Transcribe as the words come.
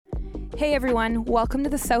Hey everyone, welcome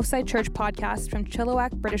to the Southside Church podcast from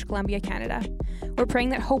Chilliwack, British Columbia, Canada. We're praying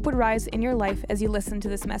that hope would rise in your life as you listen to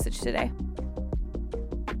this message today.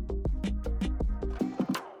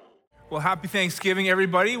 Well, happy Thanksgiving,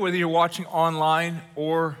 everybody, whether you're watching online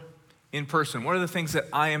or in person. One of the things that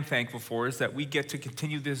I am thankful for is that we get to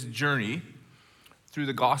continue this journey through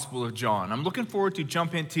the Gospel of John. I'm looking forward to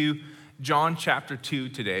jump into John chapter 2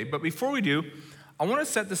 today, but before we do, I want to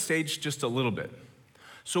set the stage just a little bit.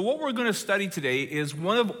 So what we're going to study today is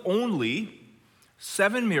one of only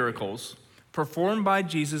 7 miracles performed by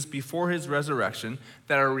Jesus before his resurrection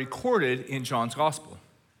that are recorded in John's Gospel.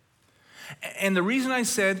 And the reason I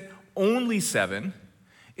said only 7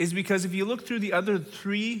 is because if you look through the other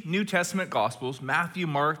 3 New Testament Gospels, Matthew,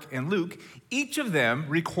 Mark, and Luke, each of them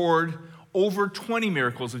record over 20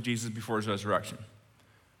 miracles of Jesus before his resurrection.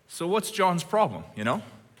 So what's John's problem, you know?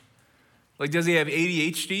 Like, does he have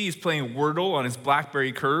ADHD? He's playing Wordle on his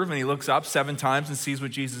BlackBerry Curve, and he looks up 7 times and sees what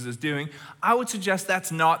Jesus is doing. I would suggest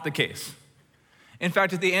that's not the case. In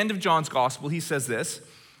fact, at the end of John's Gospel, he says this: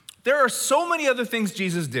 there are so many other things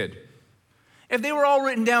Jesus did. If they were all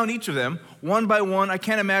written down, each of them, one by one, I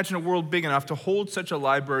can't imagine a world big enough to hold such a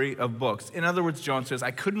library of books. In other words, John says, I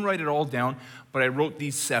couldn't write it all down, but I wrote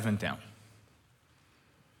these 7 down.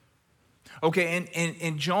 Okay,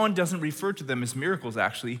 and John doesn't refer to them as miracles,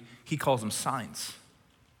 actually. He calls them signs.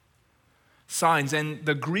 Signs, and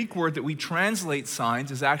the Greek word that we translate signs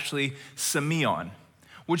is actually semeion,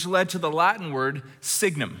 which led to the Latin word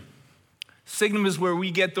signum. Signum is where we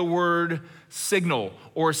get the word signal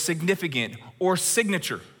or significant or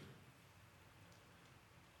signature.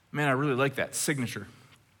 Man, I really like that, signature.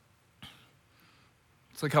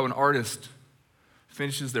 It's like how an artist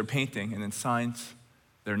finishes their painting and then signs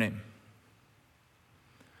their name.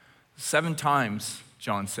 7 times,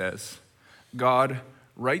 John says, God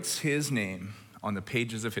writes his name on the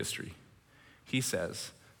pages of history. He says,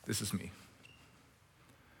 this is me.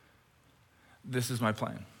 This is my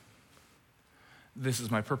plan. This is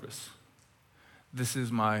my purpose. This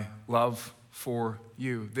is my love for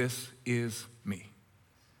you. This is me.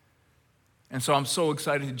 And so I'm so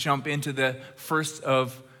excited to jump into the first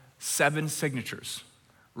of 7 signatures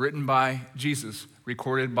written by Jesus,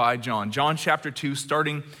 recorded by John. John chapter 2,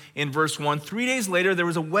 starting in verse 1. 3 days later, there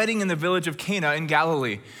was a wedding in the village of Cana in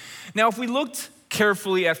Galilee. Now, if we looked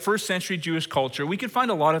carefully at first century Jewish culture, we could find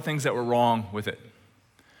a lot of things that were wrong with it.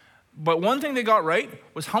 But one thing they got right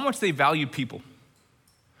was how much they valued people.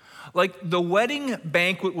 Like, the wedding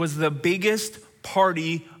banquet was the biggest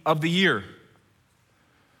party of the year.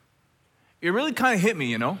 It really kind of hit me,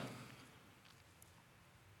 you know?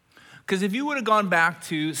 Because if you would have gone back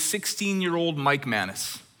to 16-year-old Mike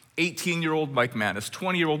Manis, 18-year-old Mike Manis,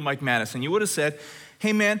 20-year-old Mike Manis, and you would have said,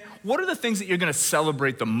 hey man, what are the things that you're going to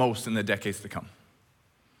celebrate the most in the decades to come?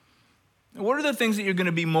 What are the things that you're going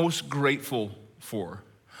to be most grateful for?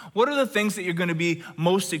 What are the things that you're going to be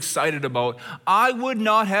most excited about? I would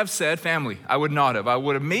not have said family. I would not have. I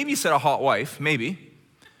would have maybe said a hot wife, maybe.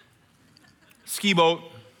 Ski boat,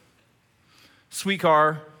 sweet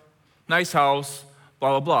car, nice house,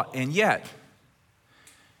 blah, blah, blah. And yet,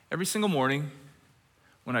 every single morning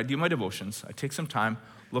when I do my devotions, I take some time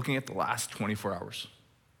looking at the last 24 hours.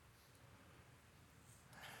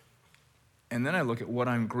 And then I look at what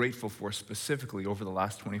I'm grateful for specifically over the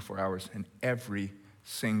last 24 hours, and every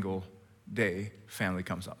single day, family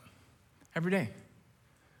comes up. Every day.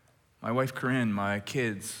 My wife, Corinne, my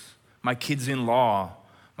kids-in-law,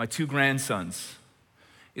 my 2 grandsons.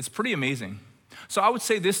 It's pretty amazing. So I would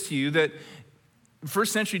say this to you, that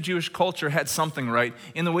first century Jewish culture had something right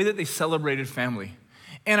in the way that they celebrated family.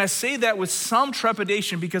 And I say that with some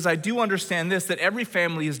trepidation because I do understand this, that every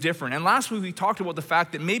family is different. And last week we talked about the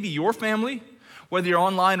fact that maybe your family, whether you're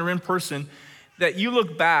online or in person, that you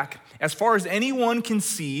look back, as far as anyone can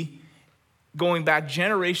see, going back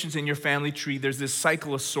generations in your family tree, there's this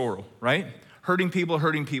cycle of sorrow, right? Hurting people,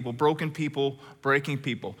 broken people, breaking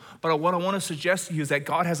people. But what I want to suggest to you is that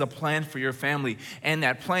God has a plan for your family, and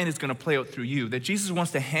that plan is going to play out through you. That Jesus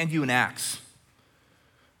wants to hand you an axe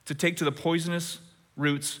to take to the poisonous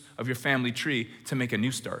roots of your family tree to make a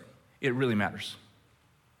new start. It really matters.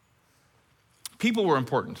 People were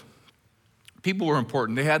important.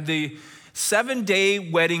 They had the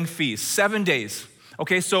 7-day wedding feast, 7 days.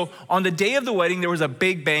 Okay, so on the day of the wedding, there was a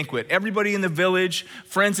big banquet. Everybody in the village,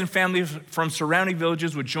 friends and family from surrounding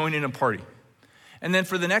villages would join in a party. And then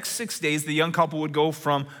for the next 6 days, the young couple would go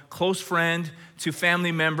from close friend to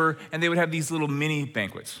family member, and they would have these little mini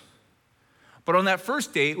banquets. But on that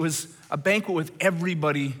first day, it was a banquet with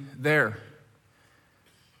everybody there.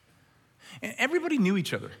 And everybody knew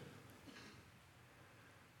each other.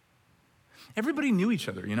 Everybody knew each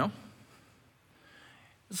other, you know?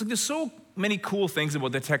 It's like there's so many cool things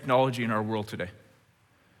about the technology in our world today.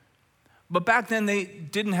 But back then, they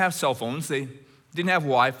didn't have cell phones. They didn't have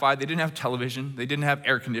Wi-Fi. They didn't have television. They didn't have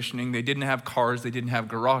air conditioning. They didn't have cars. They didn't have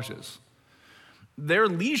garages. Their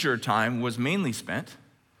leisure time was mainly spent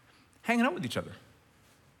hanging out with each other.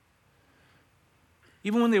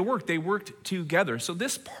 Even when they worked together. So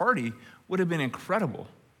this party would have been incredible.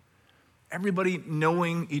 Everybody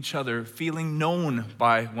knowing each other, feeling known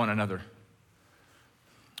by one another.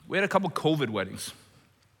 We had a couple COVID weddings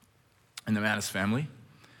in the Mattis family.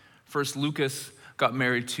 First, Lucas got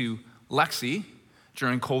married to Lexi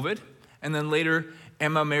during COVID, and then later,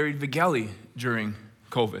 Emma married Vigeli during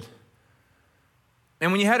COVID.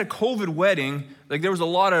 And when you had a COVID wedding, like there was a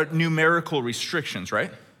lot of numerical restrictions,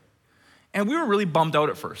 right? And we were really bummed out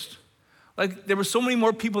at first. Like there were so many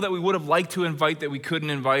more people that we would have liked to invite that we couldn't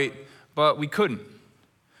invite, but we couldn't.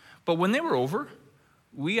 But when they were over,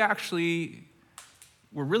 we actually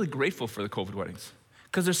were really grateful for the COVID weddings.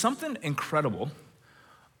 Because there's something incredible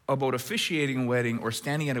about officiating a wedding or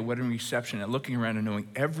standing at a wedding reception and looking around and knowing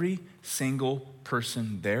every single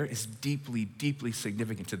person there is deeply, deeply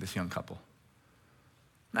significant to this young couple.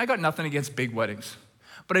 And I got nothing against big weddings,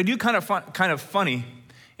 but I do kind of funny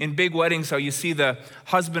in big weddings how you see the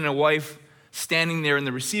husband and wife standing there in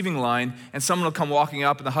the receiving line, and someone will come walking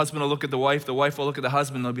up, and the husband will look at the wife will look at the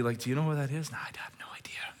husband, and they'll be like, "Do you know where that is?" "No, I have no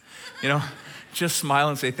idea." Just smile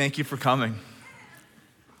and say, "Thank you for coming."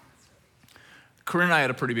 Corinne and I had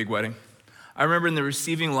a pretty big wedding. I remember in the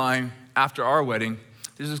receiving line after our wedding,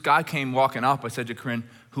 there's this guy came walking up. I said to Corinne,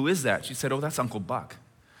 "Who is that?" She said, "Oh, that's Uncle Buck."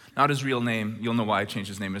 Not his real name. You'll know why I changed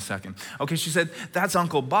his name in a second. Okay, she said, "That's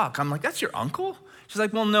Uncle Buck." I'm like, "That's your uncle?" She's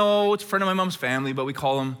like, "Well, no, it's a friend of my mom's family, but we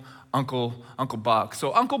call him Uncle Buck."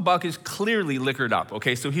 So Uncle Buck is clearly liquored up,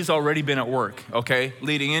 okay? So he's already been at work, okay,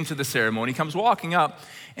 leading into the ceremony. He comes walking up,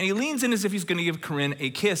 and he leans in as if he's going to give Corinne a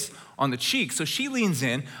kiss on the cheek. So she leans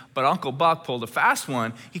in, but Uncle Buck pulled a fast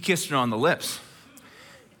one. He kissed her on the lips.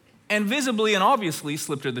 And visibly and obviously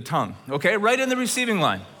slipped her the tongue, okay, right in the receiving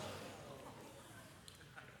line.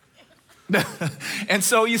 And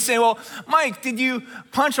so you say, "Well, Mike, did you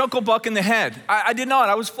punch Uncle Buck in the head?" I did not.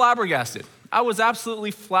 I was flabbergasted. I was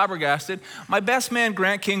absolutely flabbergasted. My best man,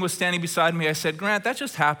 Grant King, was standing beside me. I said, "Grant, that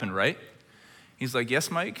just happened, right?" He's like, "Yes,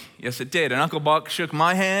 Mike. Yes, it did." And Uncle Buck shook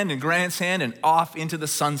my hand and Grant's hand, and off into the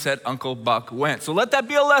sunset Uncle Buck went. So let that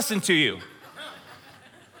be a lesson to you.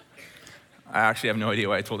 I actually have no idea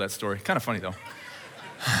why I told that story. Kind of funny, though.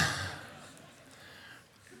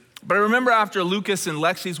 But I remember after Lucas and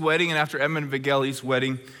Lexi's wedding and after Emma and Vigeli's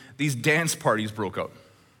wedding, these dance parties broke out.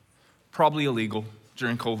 Probably illegal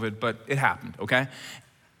during COVID, but it happened, okay?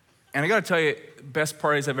 And I gotta tell you, best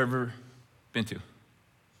parties I've ever been to.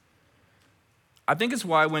 I think it's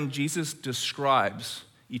why when Jesus describes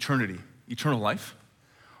eternal life,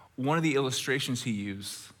 one of the illustrations he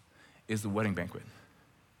used is the wedding banquet.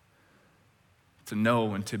 To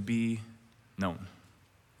know and to be known.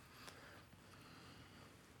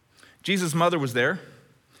 Jesus' mother was there.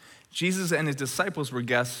 Jesus and his disciples were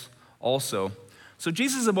guests also. So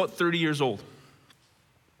Jesus is about 30 years old.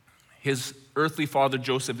 His earthly father,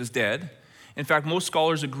 Joseph, is dead. In fact, most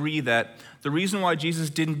scholars agree that the reason why Jesus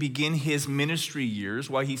didn't begin his ministry years,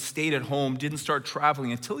 why he stayed at home, didn't start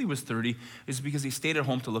traveling until he was 30, is because he stayed at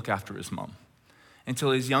home to look after his mom until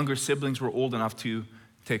his younger siblings were old enough to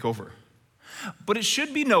take over. But it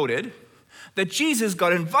should be noted that Jesus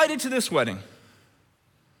got invited to this wedding.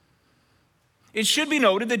 It should be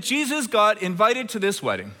noted that Jesus got invited to this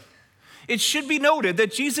wedding. It should be noted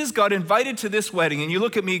that Jesus got invited to this wedding, and you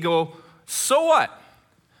look at me and go, "So what?"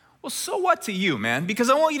 Well, so what to you, man? Because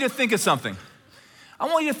I want you to think of something.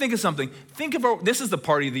 Think about, this is the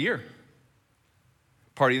party of the year.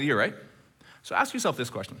 Party of the year, right? So ask yourself this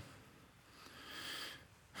question.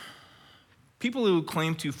 People who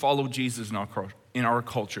claim to follow Jesus in our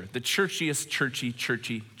culture, the churchiest,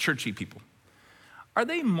 churchy people, are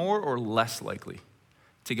they more or less likely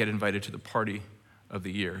to get invited to the party of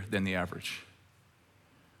the year than the average?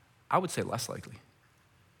 I would say less likely.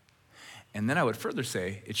 And then I would further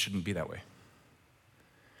say it shouldn't be that way.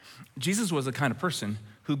 Jesus was the kind of person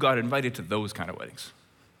who got invited to those kind of weddings.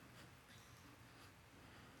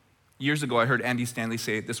 Years ago, I heard Andy Stanley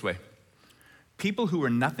say it this way: people who were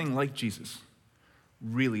nothing like Jesus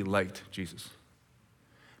really liked Jesus.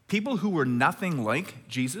 People who were nothing like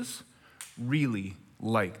Jesus really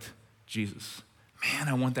liked Jesus. Man,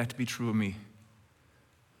 I want that to be true of me.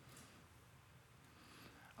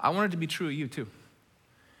 I want it to be true of you too.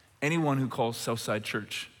 Anyone who calls Southside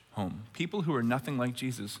Church home. People who are nothing like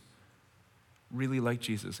Jesus really liked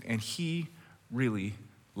Jesus, and he really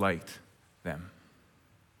liked them.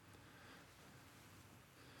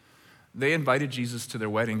 They invited Jesus to their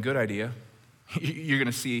wedding. Good idea. You're going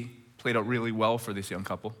to see played out really well for this young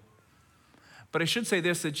couple. But I should say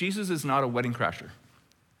this, that Jesus is not a wedding crasher.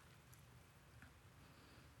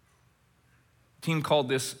 The team called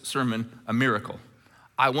this sermon a miracle.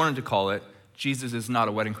 I wanted to call it, Jesus is not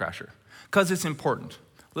a wedding crasher, because it's important.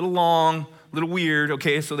 A little long, a little weird,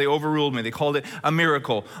 okay, so they overruled me. They called it a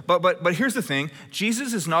miracle. But here's the thing,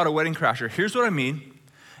 Jesus is not a wedding crasher. Here's what I mean.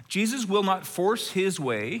 Jesus will not force his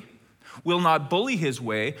way, will not bully his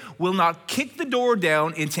way, will not kick the door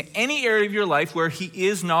down into any area of your life where he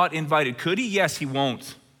is not invited. Could he? Yes, he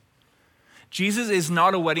won't. Jesus is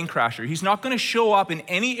not a wedding crasher. He's not going to show up in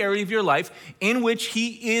any area of your life in which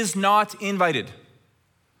he is not invited.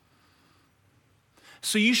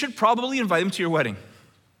 So you should probably invite him to your wedding.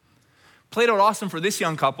 Played out awesome for this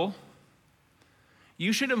young couple.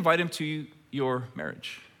 You should invite him to your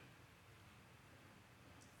marriage.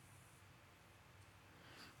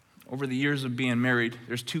 Over the years of being married,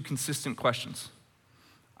 there's two consistent questions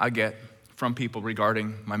I get from people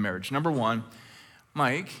regarding my marriage. Number one,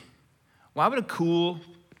 Mike, why would a cool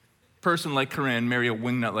person like Corinne marry a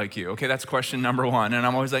wingnut like you? Okay, that's question number one. And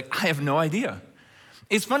I'm always like, I have no idea.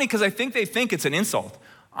 It's funny because I think they think it's an insult.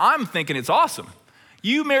 I'm thinking it's awesome.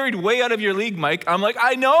 You married way out of your league, Mike. I'm like,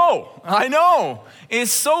 I know.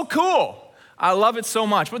 It's so cool. I love it so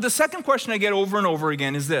much. But the second question I get over and over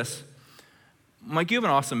again is this. Mike, you have an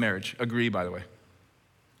awesome marriage. Agree, by the way.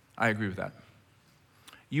 I agree with that.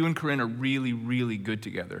 You and Corinne are really, really good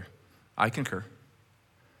together. I concur.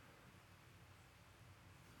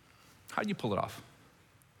 How do you pull it off?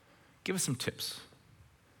 Give us some tips.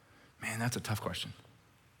 Man, that's a tough question.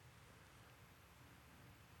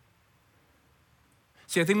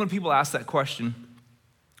 See, I think when people ask that question,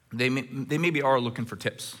 they maybe are looking for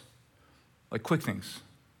tips, like quick things.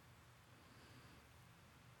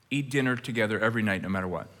 Eat dinner together every night, no matter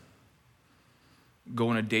what. Go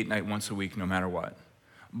on a date night once a week, no matter what.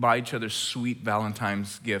 Buy each other sweet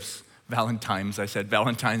Valentine's gifts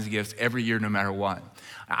every year, no matter what.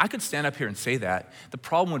 I could stand up here and say that. The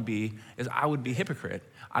problem is I would be a hypocrite.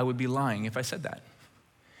 I would be lying if I said that,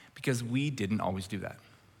 because we didn't always do that.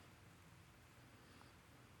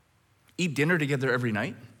 Eat dinner together every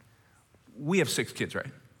night? We have 6 kids,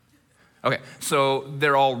 right? Okay, so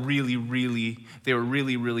they're all really, really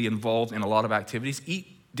involved in a lot of activities. Eat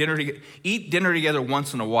dinner together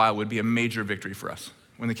once in a while would be a major victory for us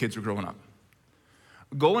when the kids were growing up.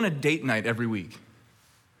 Go on a date night every week.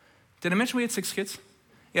 Did I mention we had 6 kids?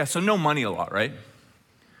 Yeah, so no money a lot, right?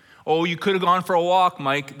 Oh, you could have gone for a walk,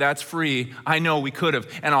 Mike. That's free. I know we could have,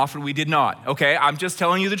 and often we did not. Okay, I'm just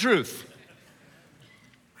telling you the truth.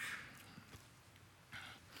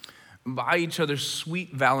 Buy each other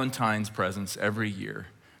sweet Valentine's presents every year.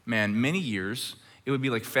 Man, many years, it would be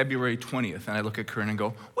like February 20th, and I look at Corinne and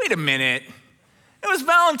go, wait a minute. It was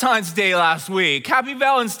Valentine's Day last week. Happy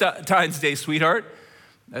Valentine's Day, sweetheart.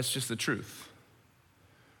 That's just the truth.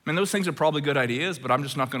 I mean, those things are probably good ideas, but I'm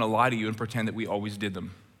just not going to lie to you and pretend that we always did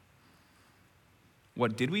them.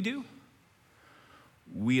 What did we do?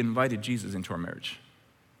 We invited Jesus into our marriage.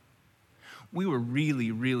 We were really,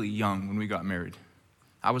 really young when we got married.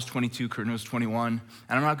 I was 22, Corinne was 21,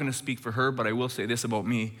 and I'm not going to speak for her, but I will say this about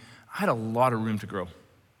me. I had a lot of room to grow.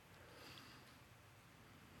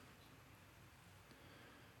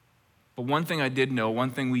 But one thing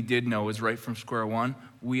we did know is right from square one,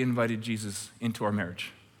 we invited Jesus into our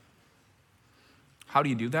marriage. How do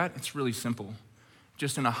you do that? It's really simple.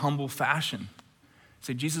 Just in a humble fashion.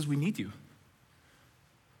 Say, Jesus, we need you.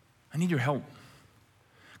 I need your help.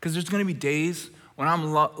 Because there's going to be days when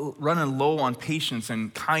I'm running low on patience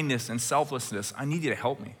and kindness and selflessness. I need you to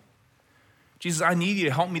help me. Jesus, I need you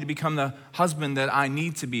to help me to become the husband that I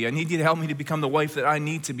need to be. I need you to help me to become the wife that I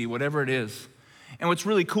need to be, whatever it is. And what's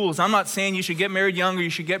really cool is I'm not saying you should get married young or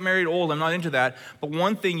you should get married old. I'm not into that. But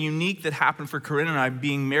one thing unique that happened for Corinne and I,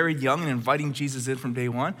 being married young and inviting Jesus in from day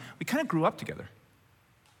one, we kind of grew up together.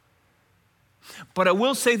 But I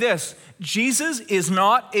will say this, Jesus is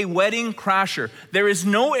not a wedding crasher. There is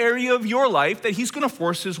no area of your life that he's going to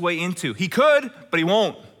force his way into. He could, but he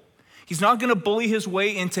won't. He's not going to bully his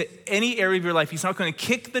way into any area of your life. He's not going to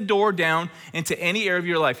kick the door down into any area of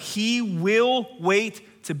your life. He will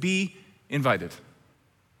wait to be invited.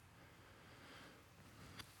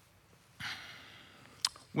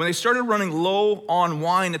 When they started running low on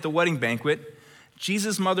wine at the wedding banquet,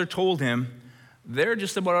 Jesus' mother told him, they're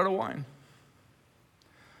just about out of wine.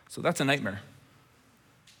 So that's a nightmare.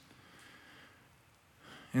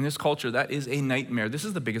 In this culture, that is a nightmare. This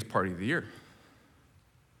is the biggest party of the year.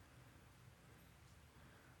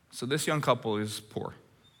 So this young couple is poor.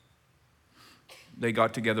 They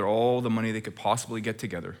got together all the money they could possibly get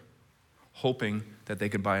together. hoping that they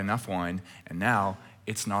could buy enough wine, and now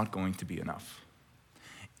it's not going to be enough.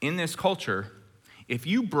 In this culture, if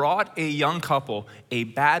you brought a young couple a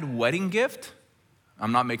bad wedding gift,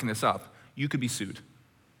 I'm not making this up, you could be sued.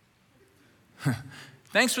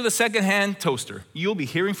 Thanks for the secondhand toaster. You'll be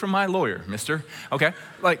hearing from my lawyer, mister. Okay?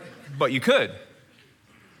 But you could.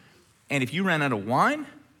 And if you ran out of wine,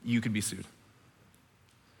 you could be sued.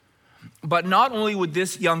 But not only would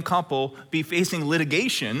this young couple be facing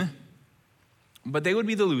litigation, but they would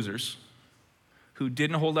be the losers who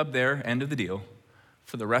didn't hold up their end of the deal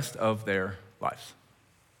for the rest of their lives.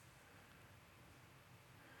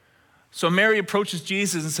 So Mary approaches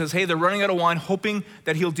Jesus and says, hey, they're running out of wine, hoping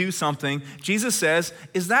that he'll do something. Jesus says,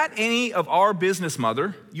 is that any of our business,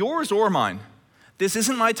 mother? Yours or mine? This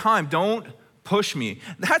isn't my time. Don't push me.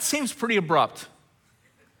 That seems pretty abrupt,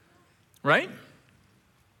 right?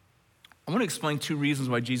 I want to explain 2 reasons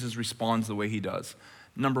why Jesus responds the way he does.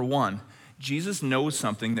 Number 1, Jesus knows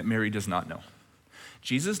something that Mary does not know.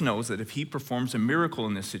 Jesus knows that if he performs a miracle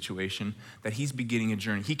in this situation, that he's beginning a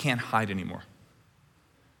journey. He can't hide anymore.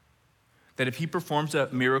 That if he performs a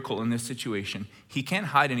miracle in this situation, he can't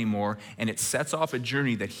hide anymore, and it sets off a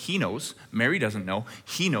journey that he knows, Mary doesn't know,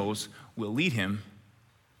 he knows will lead him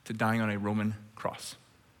to dying on a Roman cross.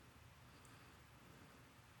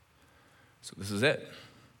 So this is it.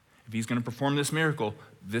 If he's going to perform this miracle,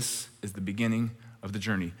 this is the beginning of the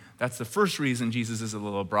journey. That's the first reason Jesus is a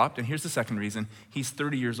little abrupt, and here's the second reason. He's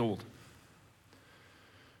 30 years old.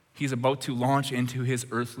 He's about to launch into his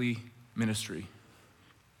earthly ministry.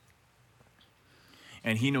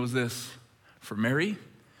 And he knows this. For Mary,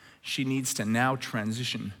 she needs to now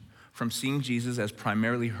transition from seeing Jesus as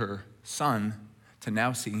primarily her son to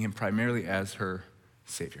now seeing him primarily as her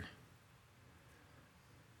Savior.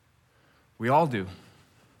 We all do.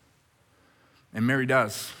 And Mary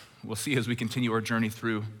does. We'll see as we continue our journey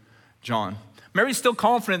through John. Mary's still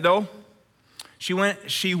confident, though. She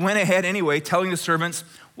went ahead anyway, telling the servants,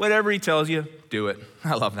 whatever he tells you, do it.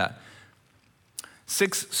 I love that.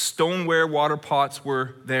 6 stoneware water pots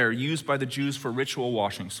were there, used by the Jews for ritual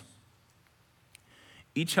washings.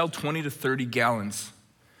 Each held 20 to 30 gallons.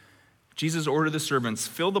 Jesus ordered the servants,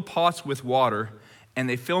 fill the pots with water, and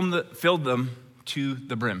they filled them to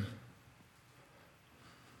the brim.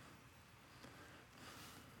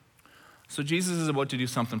 So Jesus is about to do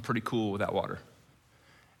something pretty cool with that water.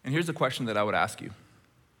 And here's the question that I would ask you.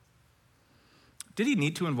 Did he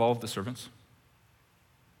need to involve the servants?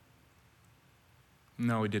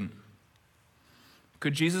 No, he didn't.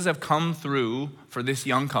 Could Jesus have come through for this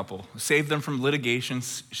young couple, saved them from litigation,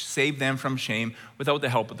 saved them from shame without the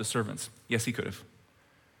help of the servants? Yes, he could have.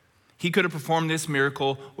 He could have performed this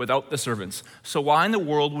miracle without the servants. So why in the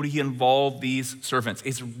world would he involve these servants?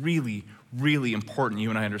 It's really, really important you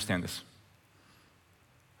and I understand this.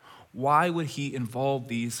 Why would he involve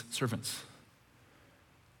these servants?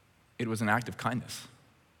 It was an act of kindness.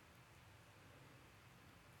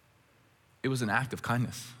 It was an act of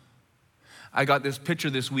kindness. I got this picture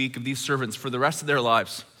this week of these servants for the rest of their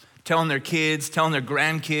lives, telling their kids, telling their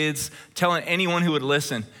grandkids, telling anyone who would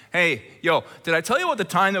listen, hey, did I tell you about the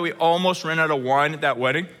time that we almost ran out of wine at that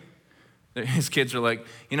wedding? His kids are like,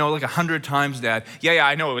 like 100 times, Dad. Yeah,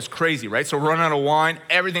 I know, it was crazy, right? So we're running out of wine,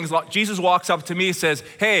 everything's locked. Jesus walks up to me and says,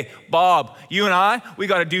 hey, Bob, you and we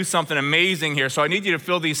got to do something amazing here, so I need you to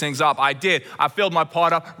fill these things up. I did. I filled my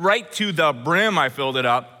pot up right to the brim. I filled it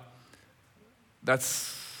up.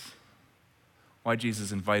 That's why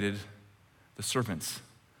Jesus invited the servants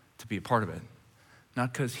to be a part of it.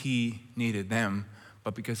 Not because he needed them,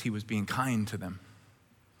 but because he was being kind to them.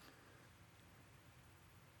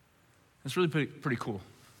 It's really pretty cool.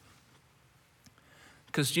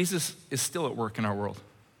 Because Jesus is still at work in our world.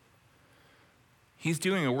 He's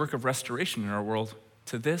doing a work of restoration in our world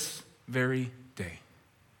to this very day.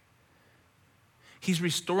 He's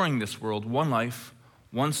restoring this world, one life,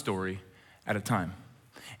 one story at a time.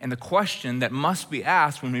 And the question that must be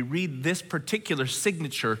asked when we read this particular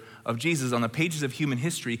signature of Jesus on the pages of human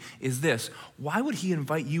history is this: why would he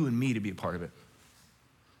invite you and me to be a part of it?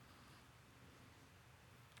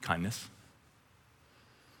 Kindness.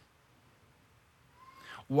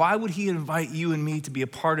 Why would he invite you and me to be a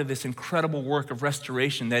part of this incredible work of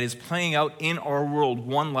restoration that is playing out in our world,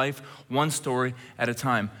 one life, one story at a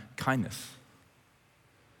time? Kindness.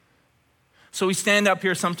 So we stand up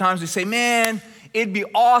here sometimes, we say, man, it'd be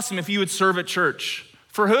awesome if you would serve at church.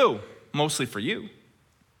 For who? Mostly for you.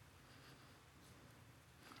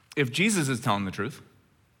 If Jesus is telling the truth,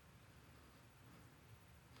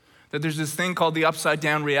 that there's this thing called the upside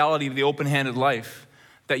down reality of the open-handed life,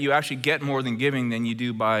 that you actually get more than giving than you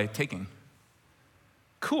do by taking.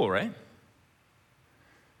 Cool, right?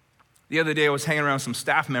 The other day I was hanging around with some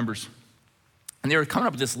staff members, and they were coming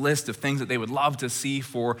up with this list of things that they would love to see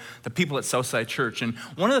for the people at Southside Church. And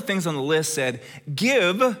one of the things on the list said,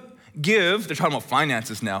 give, they're talking about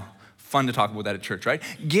finances now. Fun to talk about that at church, right?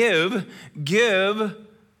 Give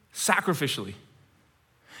sacrificially.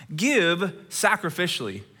 Give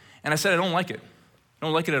sacrificially. And I said, I don't like it. I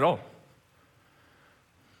don't like it at all.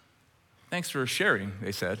 Thanks for sharing,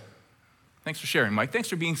 they said. Thanks for sharing, Mike. Thanks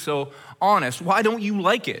for being so honest. Why don't you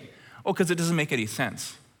like it? Oh, because it doesn't make any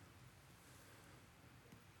sense.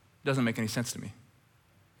 It doesn't make any sense to me.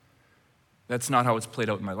 That's not how it's played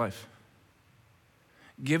out in my life.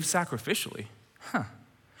 Give sacrificially.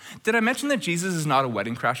 Did I mention that Jesus is not a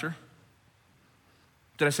wedding crasher?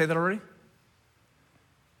 Did I say that already?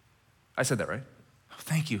 I said that, right? Oh,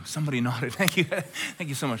 thank you. Somebody nodded. Thank you. Thank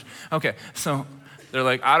you so much. Okay, so they're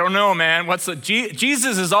like, I don't know, man.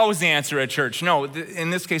 Jesus is always the answer at church. No, in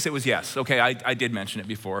this case, it was yes. Okay, I did mention it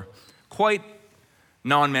before. Quite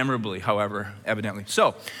non-memorably, however, evidently.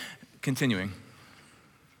 So, continuing.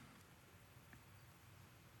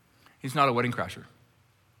 He's not a wedding crasher.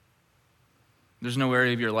 There's no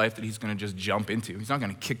area of your life that he's going to just jump into. He's not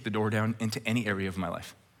going to kick the door down into any area of my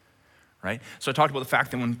life, right? So I talked about the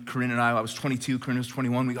fact that when Corinne and I was 22, Corinne was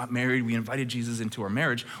 21, we got married, we invited Jesus into our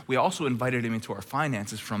marriage. We also invited him into our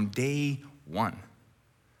finances from day one.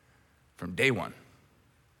 From day one.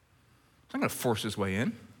 He's not going to force his way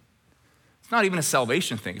in. It's not even a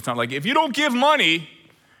salvation thing. It's not like, if you don't give money,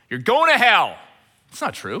 you're going to hell. It's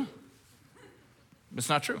not true. It's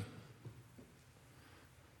not true.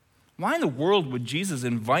 Why in the world would Jesus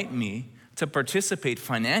invite me to participate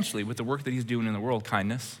financially with the work that he's doing in the world?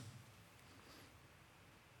 Kindness.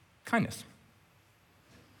 Kindness.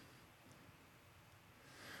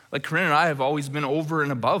 Like Corinne and I have always been over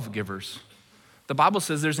and above givers. The Bible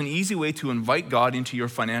says there's an easy way to invite God into your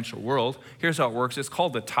financial world. Here's how it works. It's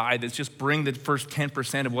called the tithe. It's just bring the first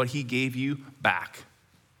 10% of what he gave you back.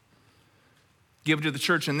 Give it to the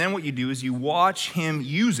church, and then what you do is you watch him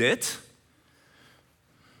use it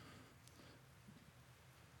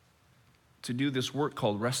to do this work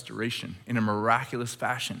called restoration in a miraculous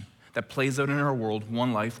fashion that plays out in our world,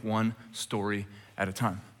 one life, one story at a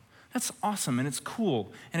time. That's awesome, and it's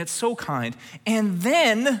cool, and it's so kind. And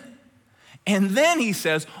then he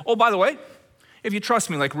says, oh, by the way, if you trust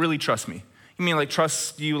me, like really trust me. You mean like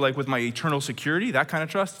trust you like with my eternal security, that kind of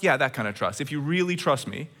trust? Yeah, that kind of trust. If you really trust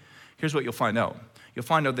me, here's what you'll find out. You'll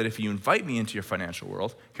find out that if you invite me into your financial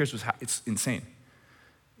world, here's what's it's insane.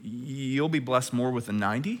 You'll be blessed more with the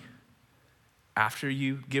 90 after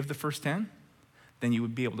you give the first 10 than you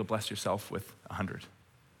would be able to bless yourself with 100.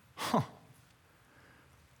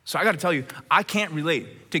 So I got to tell you, I can't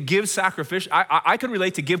relate to give sacrificially. I could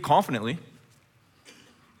relate to give confidently,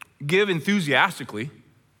 give enthusiastically,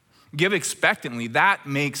 give expectantly. That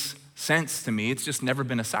makes sense to me. It's just never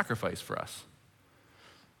been a sacrifice for us.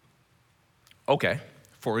 Okay,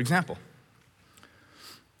 for example.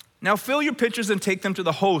 Now fill your pitchers and take them to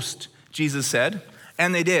the host, Jesus said.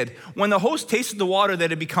 And they did. When the host tasted the water that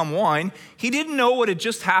had become wine, he didn't know what had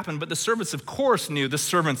just happened, but the servants, of course, knew. The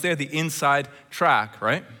servants, they had the inside track,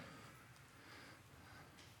 right?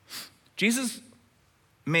 Jesus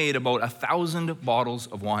made about 1,000 bottles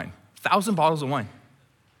of wine. 1,000 bottles of wine.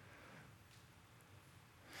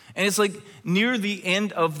 And it's like near the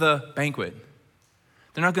end of the banquet.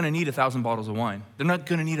 They're not going to need 1,000 bottles of wine. They're not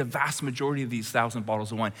going to need a vast majority of these 1,000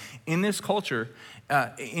 bottles of wine. In this culture,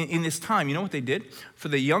 in this time, you know what they did? For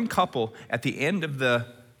the young couple at the end of the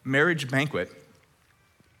marriage banquet,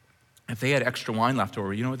 if they had extra wine left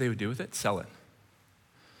over, you know what they would do with it? Sell it.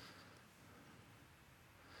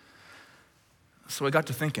 So I got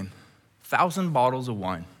to thinking, 1,000 bottles of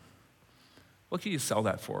wine. What can you sell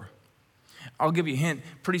that for? I'll give you a hint.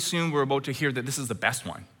 Pretty soon we're about to hear that this is the best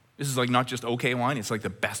wine. This is like not just okay wine, it's like the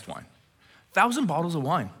best wine. 1,000 bottles of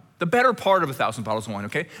wine. The better part of 1,000 bottles of wine,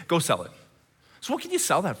 okay? Go sell it. So what can you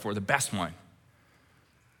sell that for, the best wine?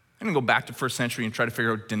 I'm gonna go back to first century and try to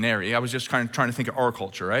figure out denarii. I was just kind of trying to think of our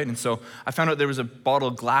culture, right? And so I found out there was a bottle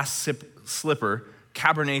of glass slipper,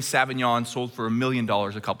 Cabernet Sauvignon, sold for $1 million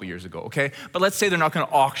a couple years ago, okay? But let's say they're not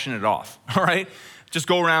gonna auction it off, all right? Just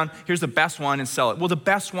go around, here's the best wine and sell it. Well, the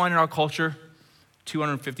best wine in our culture,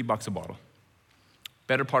 $250 a bottle.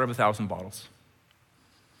 Better part of 1,000 bottles.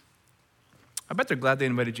 I bet they're glad they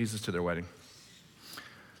invited Jesus to their wedding.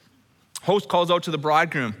 Host calls out to the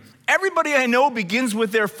bridegroom, everybody I know begins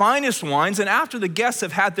with their finest wines, and after the guests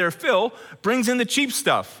have had their fill, brings in the cheap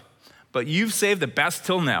stuff. But you've saved the best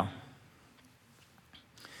till now.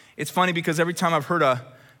 It's funny because every time I've heard a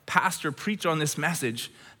pastor preach on this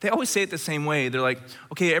message, they always say it the same way. They're like,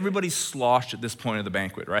 okay, everybody's sloshed at this point of the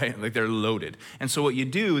banquet, right? Like they're loaded. And so what you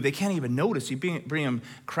do, they can't even notice. You bring them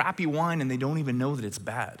crappy wine and they don't even know that it's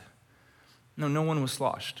bad. No one was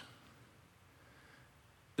sloshed.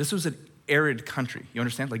 This was an arid country, you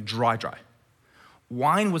understand? Like dry.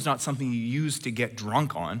 Wine was not something you used to get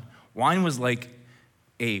drunk on. Wine was like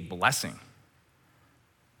a blessing.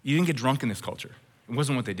 You didn't get drunk in this culture. It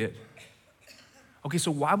wasn't what they did. Okay,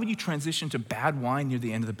 so why would you transition to bad wine near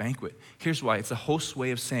the end of the banquet? Here's why. It's the host's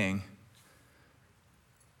way of saying,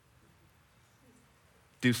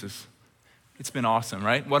 deuces. It's been awesome,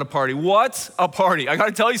 right? What a party. What a party. I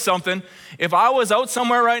gotta tell you something. If I was out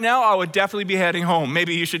somewhere right now, I would definitely be heading home.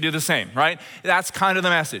 Maybe you should do the same, right? That's kind of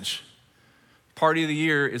the message. Party of the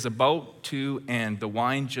year is about to end. The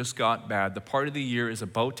wine just got bad. The party of the year is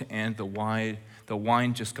about to end. The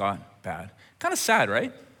wine just got bad. Kind of sad,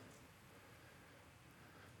 right?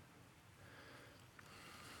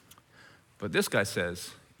 But this guy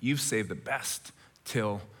says, you've saved the best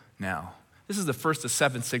till now. This is the first of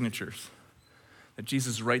 7 signatures that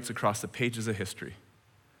Jesus writes across the pages of history.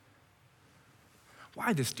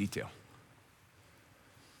 Why this detail?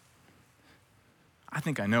 I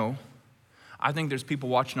think I know. I think there's people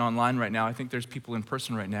watching online right now. I think there's people in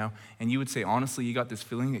person right now. And you would say, honestly, you got this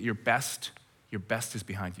feeling that your best is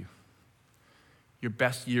behind you. Your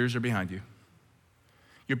best years are behind you.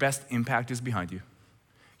 Your best impact is behind you.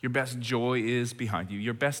 Your best joy is behind you.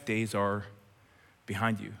 Your best days are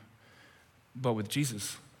behind you. But with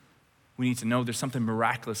Jesus, we need to know there's something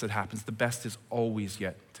miraculous that happens. The best is always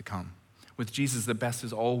yet to come. With Jesus, the best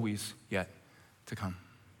is always yet to come.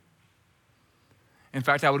 In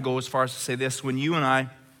fact, I would go as far as to say this: when you and I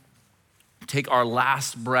take our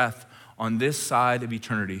last breath on this side of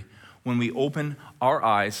eternity, when we open our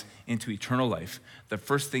eyes into eternal life, the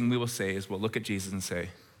first thing we will say is we'll look at Jesus and say,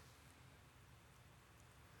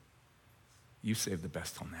 you saved the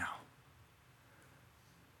best till now.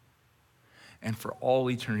 And for all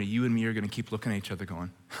eternity, you and me are going to keep looking at each other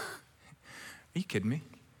going, are you kidding me?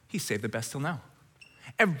 He saved the best till now.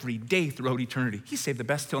 Every day throughout eternity, he saved the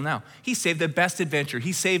best till now. He saved the best adventure.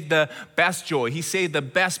 He saved the best joy. He saved the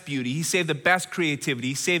best beauty. He saved the best creativity.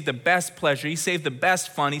 He saved the best pleasure. He saved the best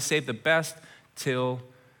fun. He saved the best till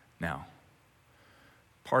now.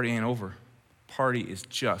 Party ain't over. Party is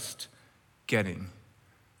just getting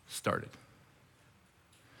started.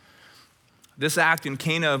 This act in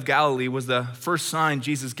Cana of Galilee was the first sign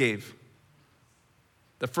Jesus gave,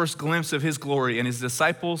 the first glimpse of his glory, and his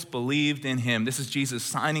disciples believed in him. This is Jesus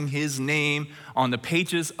signing his name on the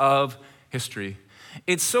pages of history.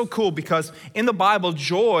 It's so cool because in the Bible,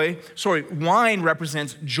 wine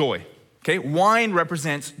represents joy. Okay, wine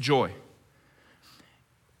represents joy.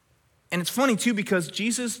 And it's funny too because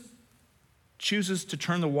Jesus chooses to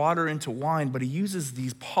turn the water into wine, but he uses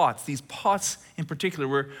these pots. These pots in particular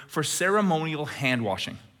were for ceremonial hand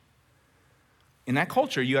washing. In that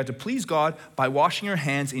culture, you had to please God by washing your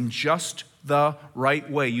hands in just the right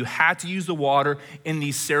way. You had to use the water in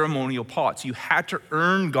these ceremonial pots. You had to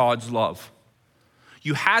earn God's love.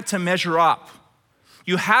 You had to measure up.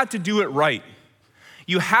 You had to do it right.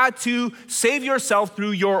 You had to save yourself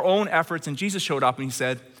through your own efforts. And Jesus showed up and he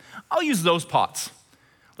said, I'll use those pots.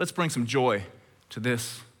 Let's bring some joy to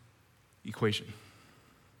this equation.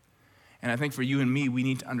 And I think for you and me, we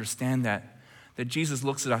need to understand that Jesus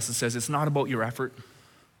looks at us and says, it's not about your effort.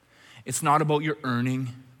 It's not about your earning.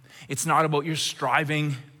 It's not about your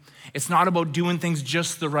striving. It's not about doing things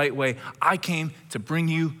just the right way. I came to bring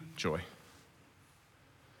you joy.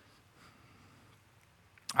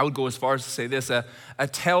 I would go as far as to say this, a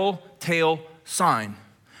telltale sign.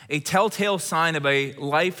 A telltale sign of a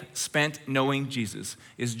life spent knowing Jesus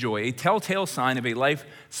is joy. A telltale sign of a life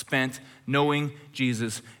spent knowing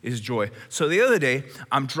Jesus is joy. So the other day,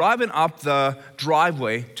 I'm driving up the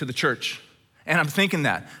driveway to the church, and I'm thinking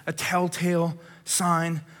that. A telltale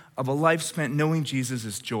sign of a life spent knowing Jesus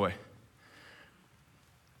is joy.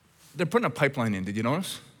 They're putting a pipeline in, did you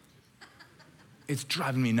notice? It's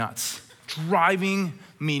driving me nuts. Driving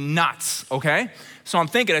me nuts, okay? So I'm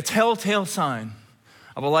thinking a telltale sign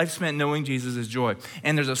of a life spent knowing Jesus is joy.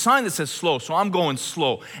 And there's a sign that says slow, so I'm going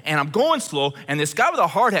slow. And I'm going slow, and this guy with a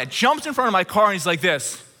hard hat jumps in front of my car, and he's like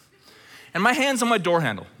this. And my hand's on my door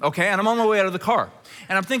handle, okay? And I'm on my way out of the car.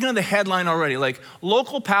 And I'm thinking of the headline already, like,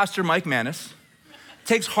 local pastor Mike Manis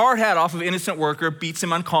takes hard hat off of innocent worker, beats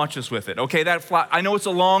him unconscious with it, okay? I know it's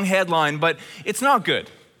a long headline, but it's not good.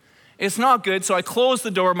 It's not good, so I close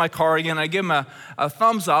the door of my car again, I give him a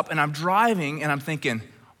thumbs up, and I'm driving, and I'm thinking,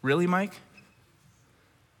 really, Mike?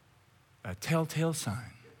 A telltale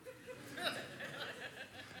sign.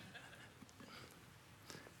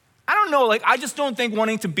 don't know, I just don't think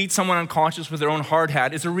wanting to beat someone unconscious with their own hard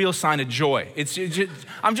hat is a real sign of joy.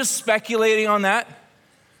 I'm just speculating on that.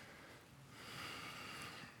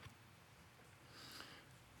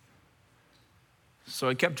 So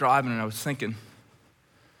I kept driving and I was thinking,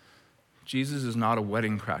 Jesus is not a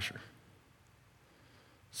wedding crasher.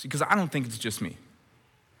 See, because I don't think it's just me.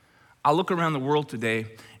 I look around the world today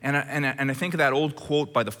and I think of that old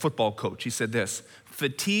quote by the football coach. He said this: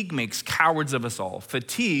 fatigue makes cowards of us all.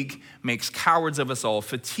 Fatigue makes cowards of us all.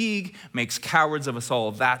 Fatigue makes cowards of us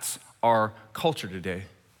all. That's our culture today.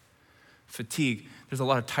 Fatigue. There's a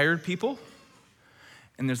lot of tired people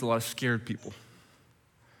and there's a lot of scared people.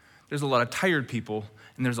 There's a lot of tired people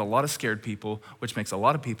and there's a lot of scared people, which makes a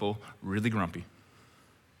lot of people really grumpy.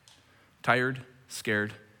 Tired,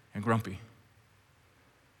 scared, and grumpy.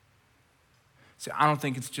 See, I don't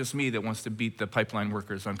think it's just me that wants to beat the pipeline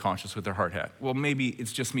workers unconscious with their hard hat. Well, maybe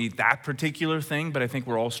it's just me, that particular thing, but I think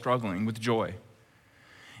we're all struggling with joy.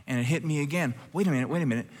 And it hit me again. Wait a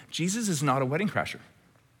minute. Jesus is not a wedding crasher.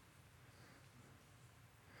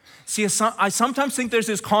 See, I sometimes think there's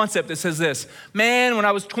this concept that says this: man, when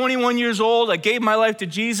I was 21 years old, I gave my life to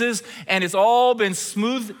Jesus, and it's all been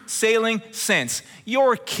smooth sailing since.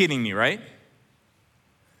 You're kidding me, right?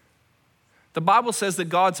 The Bible says that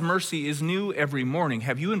God's mercy is new every morning.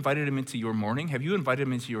 Have you invited him into your morning? Have you invited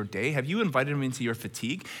him into your day? Have you invited him into your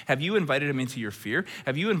fatigue? Have you invited him into your fear?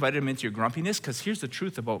 Have you invited him into your grumpiness? Because here's the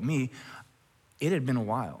truth about me: it had been a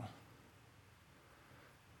while.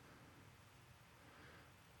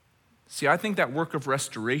 See, I think that work of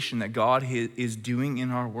restoration that God is doing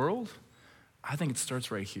in our world, I think it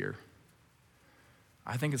starts right here.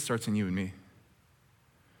 I think it starts in you and me.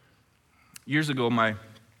 Years ago, my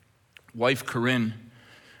wife, Corinne,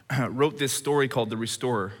 wrote this story called The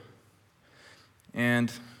Restorer.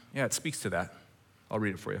 And yeah, it speaks to that. I'll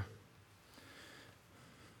read it for you.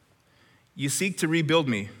 You seek to rebuild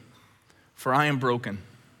me, for I am broken.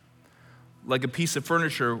 Like a piece of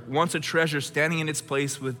furniture, once a treasure standing in its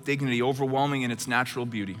place with dignity, overwhelming in its natural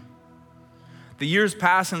beauty. The years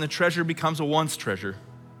pass and the treasure becomes a once treasure.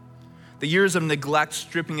 The years of neglect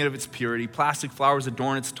stripping it of its purity. Plastic flowers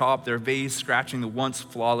adorn its top, their vase scratching the once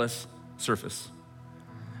flawless surface.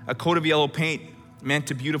 A coat of yellow paint meant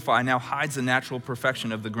to beautify now hides the natural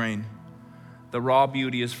perfection of the grain. The raw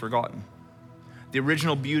beauty is forgotten. The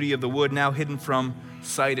original beauty of the wood now hidden from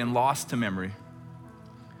sight and lost to memory.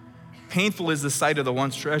 Painful is the sight of the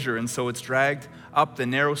once treasure, and so it's dragged up the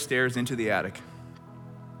narrow stairs into the attic.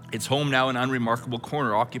 Its home now an unremarkable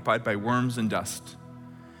corner occupied by worms and dust.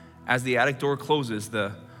 As the attic door closes,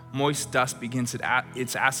 the moist dust begins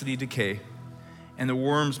its acidy decay, and the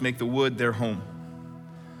worms make the wood their home.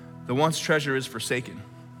 The once treasure is forsaken,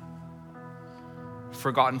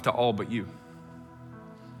 forgotten to all but you.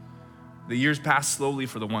 The years pass slowly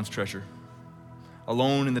for the once treasure,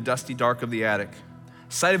 alone in the dusty dark of the attic.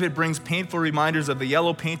 Sight of it brings painful reminders of the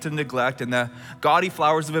yellow paint of neglect and the gaudy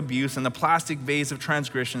flowers of abuse and the plastic vase of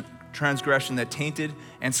transgression that tainted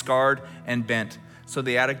and scarred and bent. So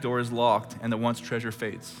the attic door is locked and the once treasure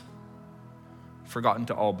fades, forgotten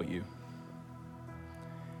to all but you.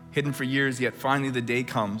 Hidden for years, yet finally the day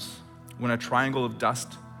comes when a triangle of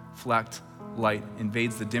dust-flecked light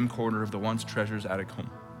invades the dim corner of the once treasure's attic home.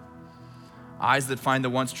 Eyes that find the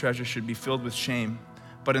once treasure should be filled with shame,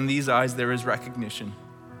 but in these eyes there is recognition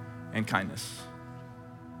and kindness.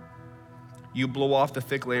 You blow off the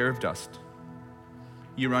thick layer of dust.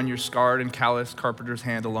 You run your scarred and calloused carpenter's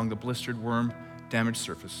hand along the blistered, worm-damaged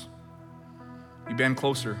surface. You bend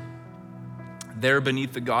closer. There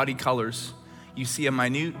beneath the gaudy colors, you see a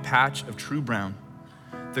minute patch of true brown,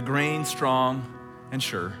 the grain strong and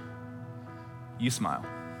sure. You smile.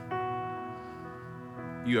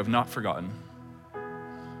 You have not forgotten.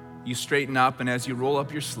 You straighten up, and as you roll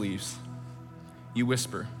up your sleeves, you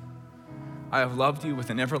whisper, I have loved you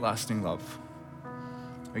with an everlasting love.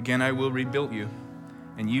 Again, I will rebuild you,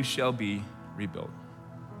 and you shall be rebuilt.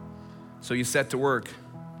 So you set to work,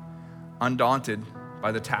 undaunted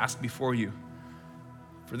by the task before you.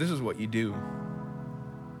 For this is what you do.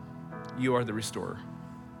 You are the restorer.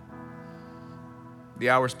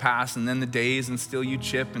 The hours pass, and then the days, and still you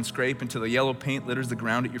chip and scrape until the yellow paint litters the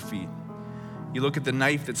ground at your feet. You look at the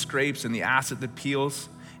knife that scrapes and the acid that peels,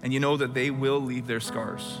 and you know that they will leave their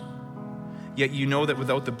scars. Yet you know that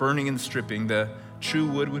without the burning and the stripping, the true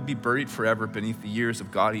wood would be buried forever beneath the years of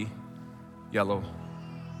gaudy yellow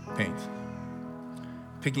paint.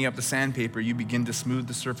 Picking up the sandpaper, you begin to smooth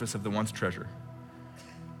the surface of the once treasure.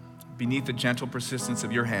 Beneath the gentle persistence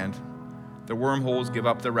of your hand, the wormholes give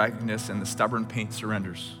up their raggedness and the stubborn paint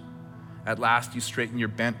surrenders. At last, you straighten your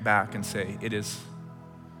bent back and say, it is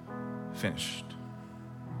finished.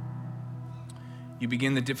 You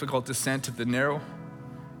begin the difficult descent of the narrow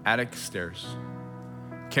attic stairs,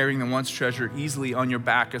 carrying the once treasure easily on your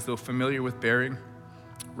back as though familiar with bearing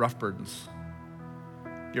rough burdens.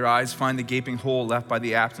 Your eyes find the gaping hole left by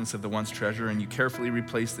the absence of the once treasure, and you carefully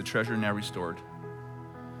replace the treasure now restored.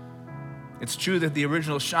 It's true that the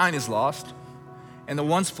original shine is lost, and the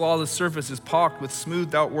once flawless surface is pocked with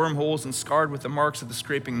smoothed out wormholes and scarred with the marks of the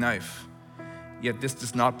scraping knife. Yet this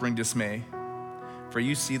does not bring dismay, for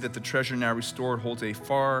you see that the treasure now restored holds a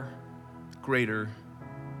far greater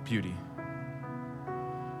beauty.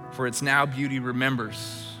 For its now beauty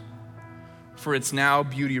remembers. For its now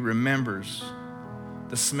beauty remembers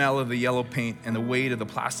the smell of the yellow paint and the weight of the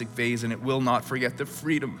plastic vase, and it will not forget the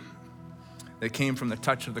freedom that came from the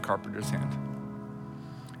touch of the carpenter's hand.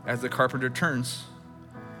 As the carpenter turns,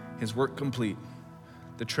 his work complete,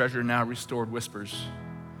 the treasure now restored whispers,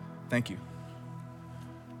 "Thank you,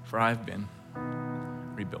 for I have been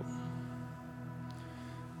rebuilt."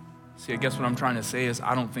 See, I guess what I'm trying to say is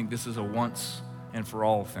I don't think this is a once and for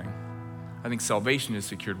all thing. I think salvation is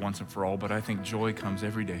secured once and for all, but I think joy comes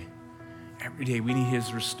every day. Every day we need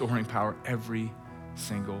his restoring power every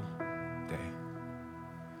single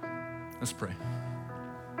day. Let's pray.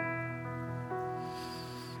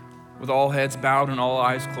 With all heads bowed and all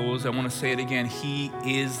eyes closed, I want to say it again. He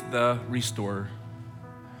is the restorer.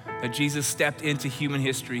 That Jesus stepped into human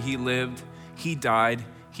history. He lived, he died,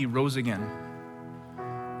 he rose again,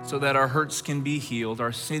 so that our hurts can be healed,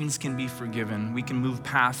 our sins can be forgiven, we can move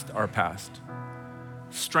past our past.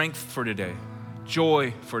 Strength for today,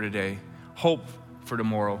 joy for today, hope for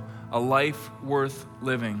tomorrow. A life worth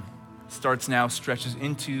living starts now, stretches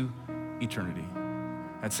into eternity.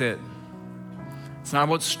 That's it. It's not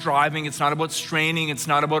about striving, it's not about straining, it's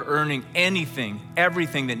not about earning anything.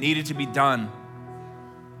 Everything that needed to be done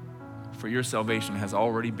for your salvation has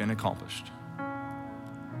already been accomplished.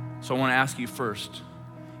 So I want to ask you first,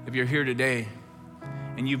 if you're here today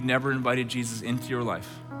and you've never invited Jesus into your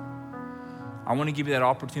life, I want to give you that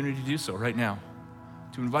opportunity to do so right now,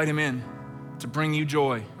 to invite him in, to bring you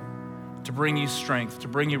joy, to bring you strength, to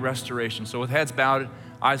bring you restoration. So with heads bowed,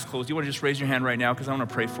 eyes closed, you want to just raise your hand right now because I want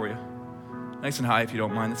to pray for you. Nice and high if you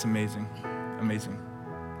don't mind. That's amazing. Amazing.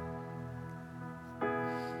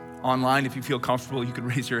 Online, if you feel comfortable, you could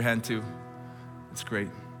raise your hand too. That's great.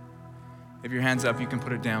 If your hand's up, you can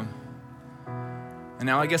put it down. And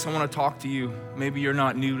now I guess I want to talk to you. Maybe you're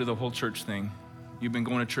not new to the whole church thing. You've been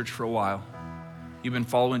going to church for a while. You've been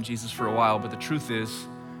following Jesus for a while, but the truth is,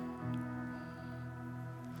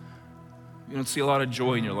 you don't see a lot of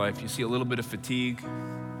joy in your life. You see a little bit of fatigue,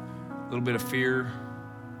 a little bit of fear,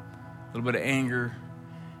 a little bit of anger.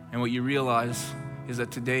 And what you realize is that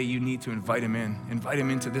today you need to invite him in. Invite him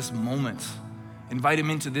into this moment. Invite him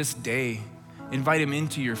into this day. Invite him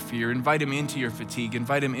into your fear. Invite him into your fatigue.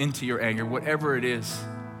 Invite him into your anger, whatever it is.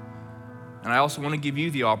 And I also want to give you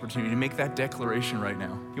the opportunity to make that declaration right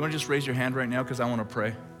now. You want to just raise your hand right now because I want to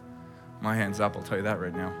pray? My hand's up, I'll tell you that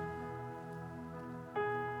right now.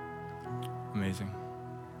 Amazing.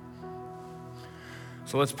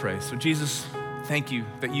 So let's pray. So Jesus, thank you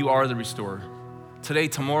that you are the restorer. Today,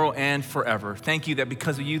 tomorrow, and forever. Thank you that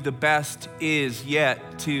because of you, the best is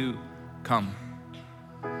yet to come.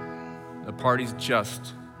 The party's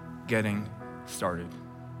just getting started.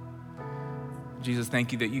 Jesus,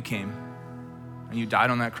 thank you that you came and you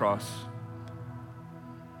died on that cross.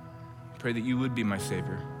 Pray that you would be my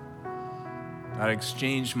Savior. I'd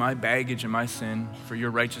exchange my baggage and my sin for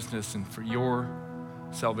your righteousness and for your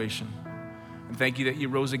salvation. And thank you that you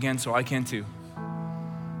rose again so I can too.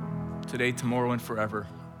 Today, tomorrow, and forever.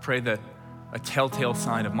 Pray that a telltale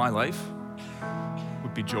sign of my life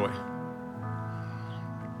would be joy.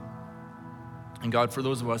 And God, for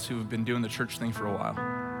those of us who have been doing the church thing for a while,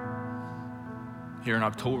 here in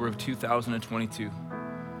October of 2022,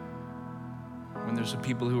 when there's some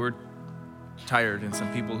people who are tired and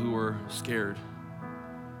some people who are scared,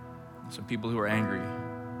 some people who are angry,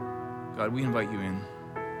 God, we invite you in.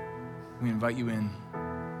 We invite you in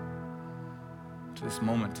to this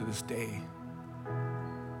moment, to this day.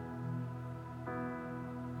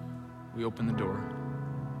 We open the door.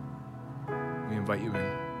 We invite you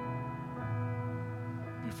in.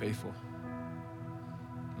 You're faithful.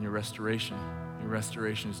 And your restoration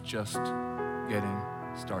is just getting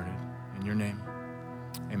started. In your name,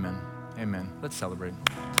 amen. Amen. Let's celebrate.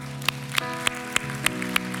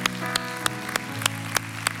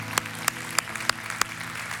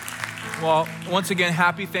 Well, once again,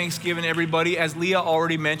 happy Thanksgiving, everybody. As Leah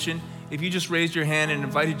already mentioned, if you just raised your hand and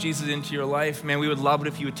invited Jesus into your life, man, we would love it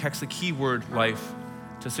if you would text the keyword life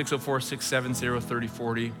to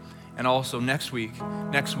 604-670-3040. And also next week,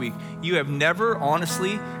 you have never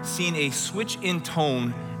honestly seen a switch in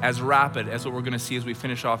tone as rapid as what we're going to see as we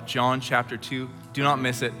finish off John chapter 2. Do not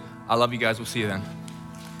miss it. I love you guys. We'll see you then.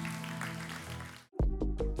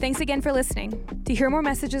 Thanks again for listening. To hear more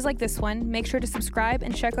messages like this one, make sure to subscribe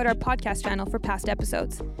and check out our podcast channel for past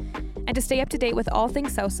episodes. And to stay up to date with all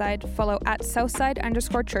things Southside, follow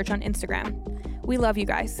 @Southside_Church on Instagram. We love you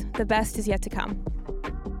guys. The best is yet to come.